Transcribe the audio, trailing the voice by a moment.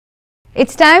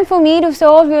It's time for me to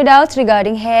solve your doubts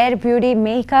regarding hair, beauty,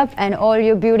 makeup and all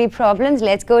your beauty problems.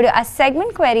 Let's go to our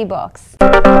segment query box.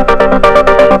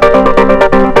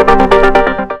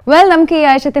 Well, namki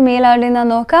aayshate mail aadina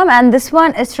nokam, and this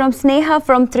one is from Sneha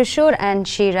from Thrissur, and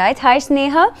she writes, hi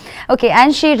Sneha. Okay,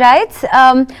 and she writes,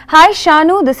 hi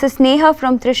Shanu, this is Sneha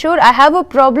from Thrissur. I have a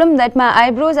problem that my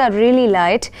eyebrows are really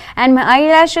light and my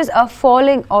eyelashes are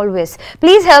falling always.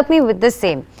 Please help me with the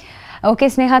same. Okay,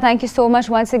 Sneha, thank you so much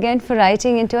once again for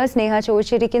writing into us. Sneha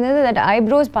choichirikkunnathu that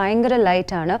eyebrows bayangara light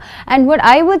aanu, and what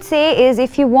I would say is,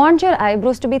 if you want your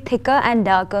eyebrows to be thicker and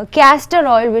darker, castor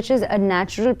oil, which is a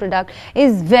natural product,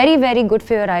 is very good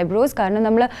for your eyebrows. Karanam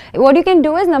nammal, what you can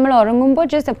do is, nammal orangumbo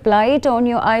just apply it on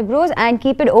your eyebrows and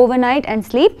keep it overnight and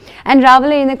sleep, and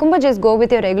ravale enakumbo just go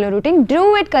with your regular routine.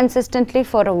 Do it consistently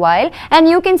for a while and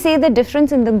you can see the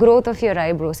difference in the growth of your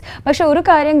eyebrows. But oru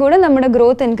karyam kuda nammada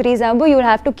growth increase aagumbo, you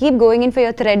will have to keep going in for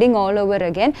your threading all over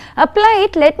again. Apply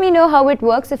it, let me know how it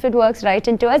works. If it works, write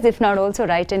into us. If not, also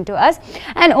write into us.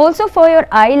 And also for your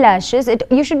eyelashes,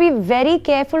 you should be very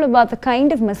careful about the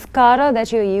kind of mascara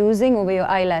that you're using over your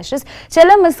eyelashes.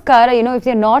 Chala mascara, you know, if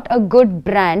they're not a good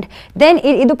brand, then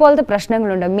idu polathe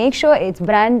prashnangalundu. Make sure it's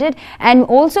branded, and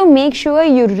also make sure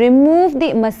you remove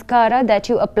the mascara that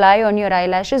you apply on your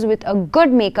eyelashes with a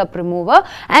good makeup remover.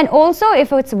 And also,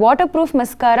 if it's waterproof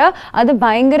mascara, adu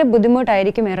bayangara buddhimut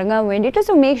aayirikkum eranga.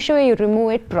 So make sure you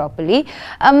remove it properly.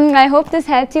 I hope this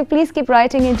helps you. Please keep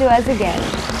writing into us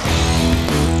again.